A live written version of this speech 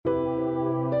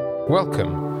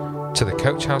Welcome to the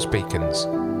Coach House Beacons.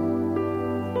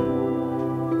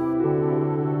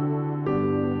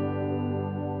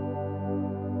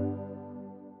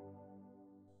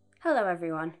 Hello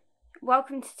everyone,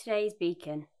 welcome to today's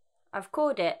beacon. I've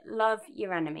called it Love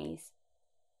Your Enemies.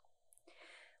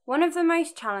 One of the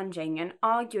most challenging and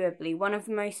arguably one of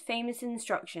the most famous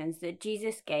instructions that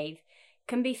Jesus gave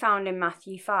can be found in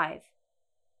Matthew 5.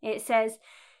 It says,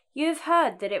 "You have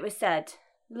heard that it was said,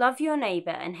 'Love your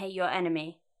neighbour and hate your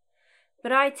enemy.'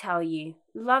 But I tell you,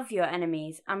 love your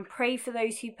enemies and pray for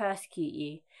those who persecute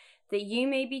you, that you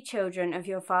may be children of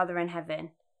your Father in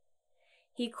heaven.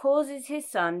 He causes his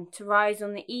sun to rise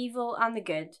on the evil and the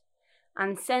good,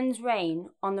 and sends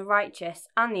rain on the righteous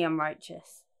and the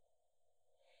unrighteous."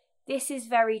 This is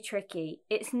very tricky.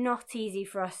 It's not easy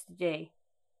for us to do.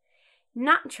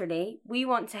 Naturally, we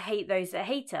want to hate those that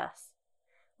hate us.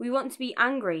 We want to be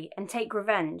angry and take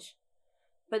revenge.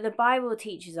 But the Bible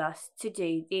teaches us to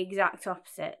do the exact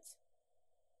opposite.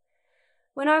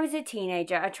 When I was a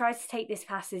teenager, I tried to take this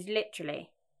passage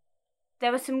literally.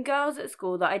 There were some girls at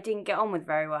school that I didn't get on with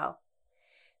very well.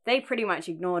 They pretty much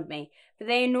ignored me, but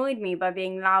they annoyed me by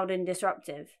being loud and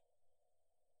disruptive.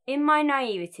 In my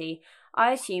naivety,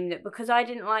 I assumed that because I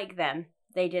didn't like them,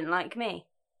 they didn't like me.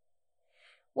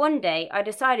 One day, I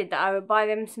decided that I would buy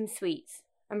them some sweets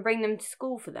and bring them to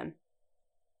school for them.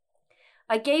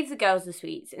 I gave the girls the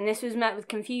sweets, and this was met with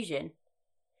confusion.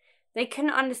 They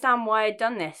couldn't understand why I'd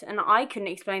done this, and I couldn't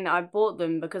explain that I bought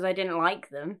them because I didn't like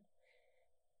them.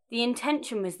 The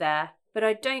intention was there, but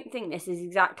I don't think this is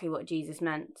exactly what Jesus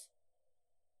meant.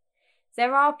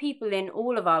 There are people in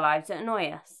all of our lives that annoy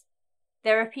us.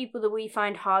 There are people that we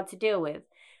find hard to deal with,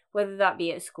 whether that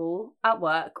be at school, at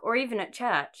work, or even at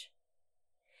church.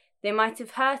 They might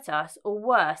have hurt us, or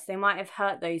worse, they might have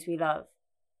hurt those we love.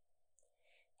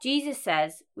 Jesus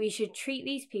says we should treat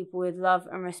these people with love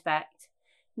and respect,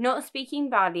 not speaking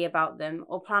badly about them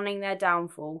or planning their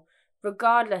downfall,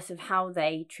 regardless of how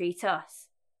they treat us.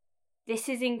 This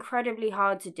is incredibly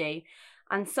hard to do,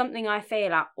 and something I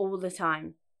fail at all the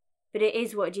time, but it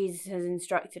is what Jesus has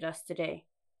instructed us to do.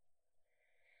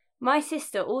 My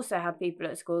sister also had people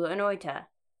at school that annoyed her,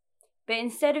 but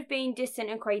instead of being distant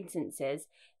acquaintances,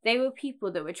 they were people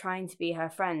that were trying to be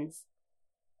her friends.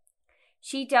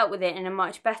 She dealt with it in a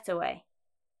much better way.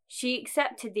 She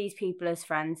accepted these people as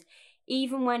friends,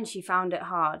 even when she found it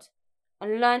hard,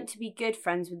 and learnt to be good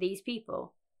friends with these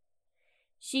people.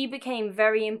 She became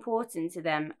very important to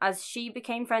them as she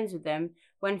became friends with them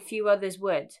when few others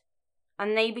would,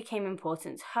 and they became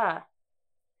important to her.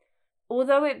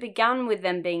 Although it began with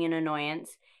them being an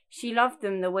annoyance, she loved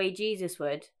them the way Jesus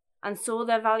would, and saw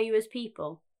their value as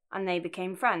people, and they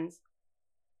became friends.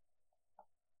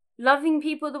 Loving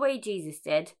people the way Jesus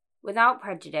did, without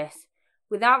prejudice,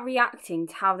 without reacting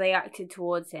to how they acted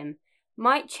towards him,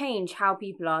 might change how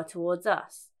people are towards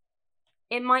us.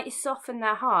 It might soften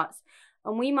their hearts,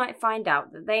 and we might find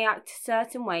out that they act a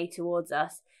certain way towards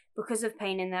us because of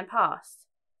pain in their past.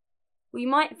 We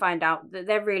might find out that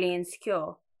they're really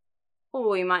insecure. Or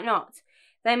we might not.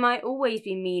 They might always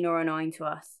be mean or annoying to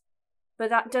us. But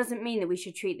that doesn't mean that we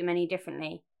should treat them any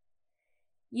differently.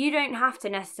 You don't have to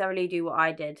necessarily do what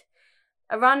I did.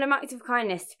 A random act of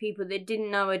kindness to people that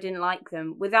didn't know or didn't like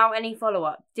them, without any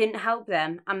follow-up, didn't help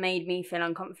them and made me feel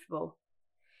uncomfortable.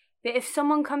 But if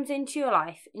someone comes into your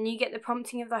life and you get the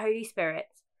prompting of the Holy Spirit,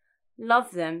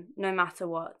 love them no matter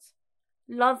what.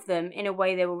 Love them in a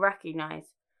way they will recognize.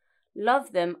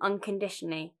 Love them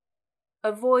unconditionally.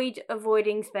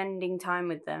 Avoiding spending time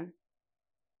with them.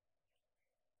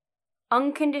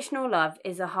 Unconditional love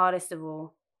is the hardest of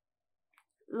all.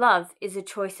 Love is a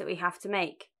choice that we have to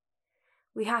make.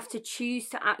 We have to choose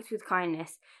to act with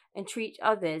kindness and treat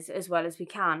others as well as we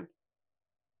can.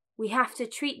 We have to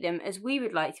treat them as we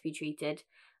would like to be treated,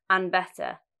 and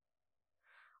better.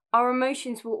 Our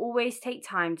emotions will always take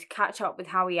time to catch up with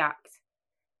how we act,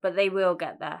 but they will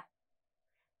get there.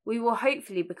 We will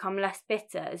hopefully become less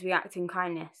bitter as we act in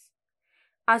kindness.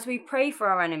 As we pray for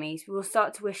our enemies, we will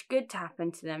start to wish good to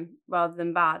happen to them rather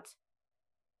than bad.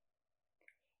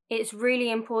 It's really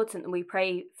important that we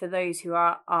pray for those who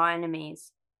are our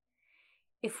enemies.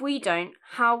 If we don't,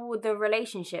 how will the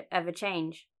relationship ever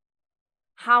change?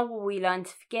 How will we learn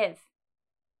to forgive?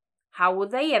 How will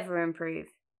they ever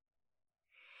improve?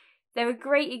 There are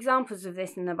great examples of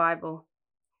this in the Bible.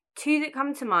 Two that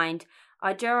come to mind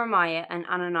are Jeremiah and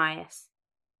Ananias.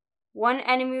 One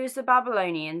enemy was the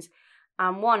Babylonians,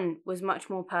 and one was much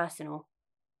more personal.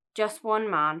 Just one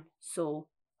man, Saul.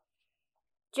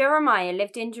 Jeremiah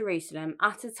lived in Jerusalem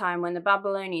at a time when the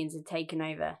Babylonians had taken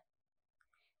over.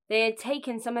 They had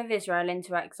taken some of Israel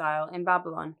into exile in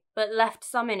Babylon, but left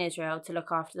some in Israel to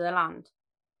look after the land.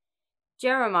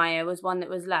 Jeremiah was one that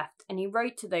was left, and he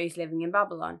wrote to those living in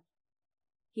Babylon.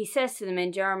 He says to them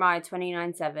in Jeremiah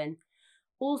 29:7,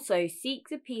 "Also seek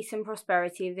the peace and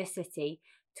prosperity of this city,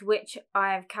 to which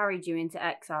I have carried you into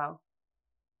exile.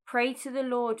 Pray to the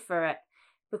Lord for it,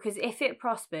 because if it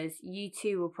prospers, you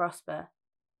too will prosper."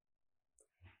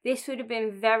 This would have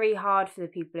been very hard for the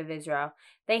people of Israel.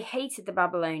 They hated the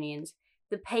Babylonians,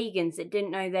 the pagans that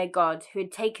didn't know their God, who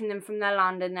had taken them from their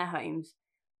land and their homes,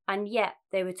 and yet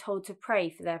they were told to pray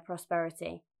for their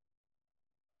prosperity.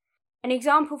 An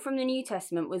example from the New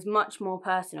Testament was much more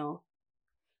personal.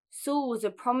 Saul was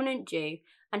a prominent Jew,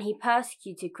 and he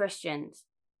persecuted Christians.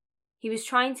 He was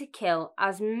trying to kill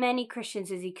as many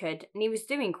Christians as he could, and he was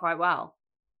doing quite well.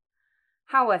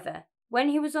 However, when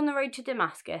he was on the road to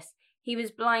Damascus, he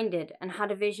was blinded and had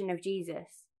a vision of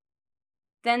Jesus.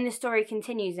 Then the story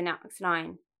continues in Acts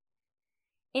 9.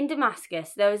 In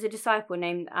Damascus, there was a disciple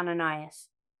named Ananias.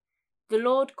 The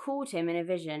Lord called him in a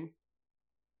vision.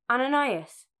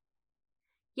 "Ananias."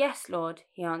 "Yes, Lord,"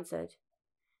 he answered.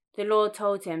 The Lord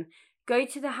told him, "Go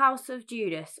to the house of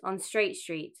Judas on Straight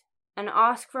Street and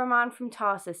ask for a man from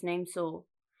Tarsus named Saul,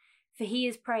 for he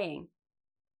is praying.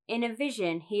 In a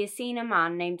vision he has seen a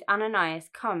man named Ananias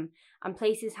come and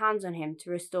place his hands on him to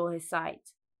restore his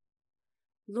sight."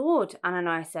 "Lord,"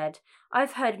 Ananias said,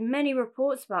 "I've heard many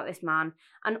reports about this man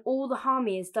and all the harm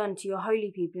he has done to your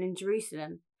holy people in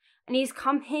Jerusalem, and he has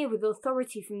come here with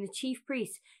authority from the chief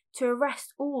priests to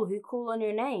arrest all who call on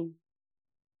your name."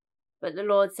 But the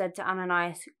Lord said to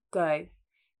Ananias, "Go.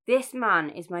 This man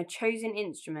is my chosen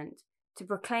instrument to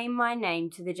proclaim my name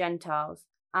to the Gentiles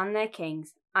and their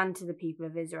kings and to the people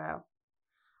of Israel.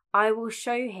 I will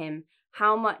show him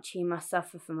how much he must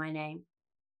suffer for my name."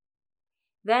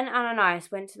 Then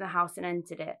Ananias went to the house and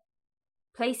entered it.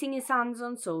 Placing his hands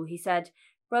on Saul, he said,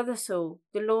 "Brother Saul,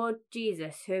 the Lord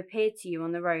Jesus, who appeared to you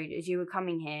on the road as you were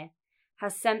coming here,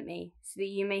 has sent me so that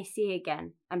you may see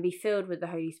again and be filled with the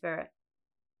Holy Spirit."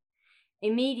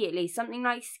 Immediately something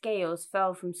like scales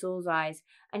fell from Saul's eyes,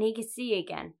 and he could see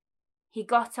again. He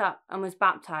got up and was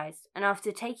baptized, and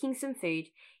after taking some food,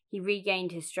 he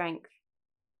regained his strength.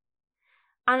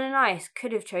 Ananias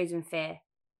could have chosen fear.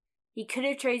 He could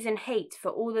have chosen hate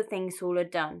for all the things Saul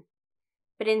had done,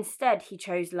 but instead he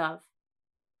chose love.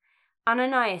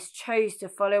 Ananias chose to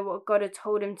follow what God had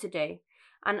told him to do,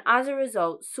 and as a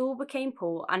result, Saul became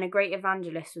Paul and a great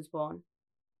evangelist was born.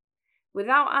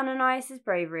 Without Ananias'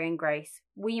 bravery and grace,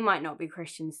 we might not be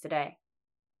Christians today.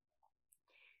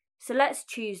 So let's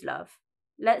choose love.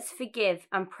 Let's forgive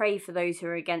and pray for those who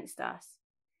are against us.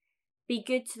 Be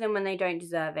good to them when they don't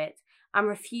deserve it, and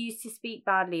refuse to speak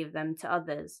badly of them to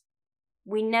others.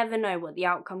 We never know what the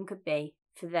outcome could be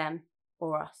for them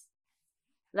or us.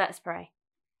 Let's pray.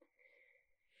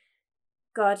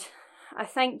 God, I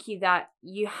thank you that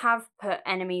you have put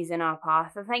enemies in our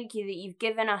path. I thank you that you've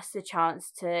given us the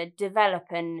chance to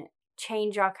develop and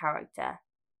change our character.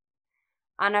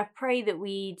 And I pray that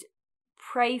we'd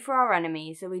pray for our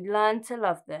enemies, that we'd learn to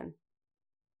love them.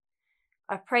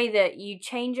 I pray that you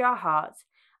change our hearts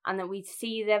and that we'd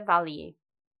see their value,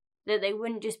 that they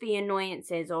wouldn't just be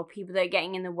annoyances or people that are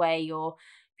getting in the way or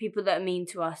people that are mean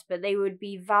to us, but they would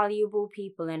be valuable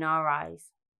people in our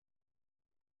eyes.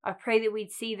 I pray that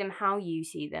we'd see them how you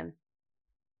see them.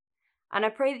 And I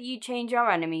pray that you change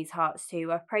our enemies' hearts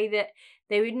too. I pray that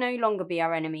they would no longer be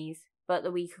our enemies, but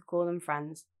that we could call them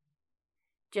friends.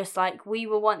 Just like we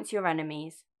were once your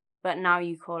enemies, but now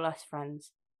you call us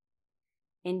friends.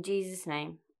 In Jesus'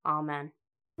 name, Amen.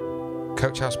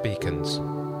 Coach House Beacons,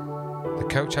 the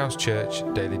Coach House Church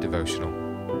Daily Devotional.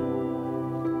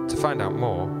 To find out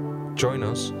more, join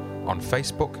us on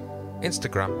Facebook,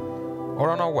 Instagram,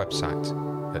 or on our website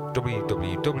at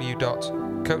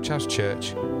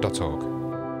www.coachhousechurch.org.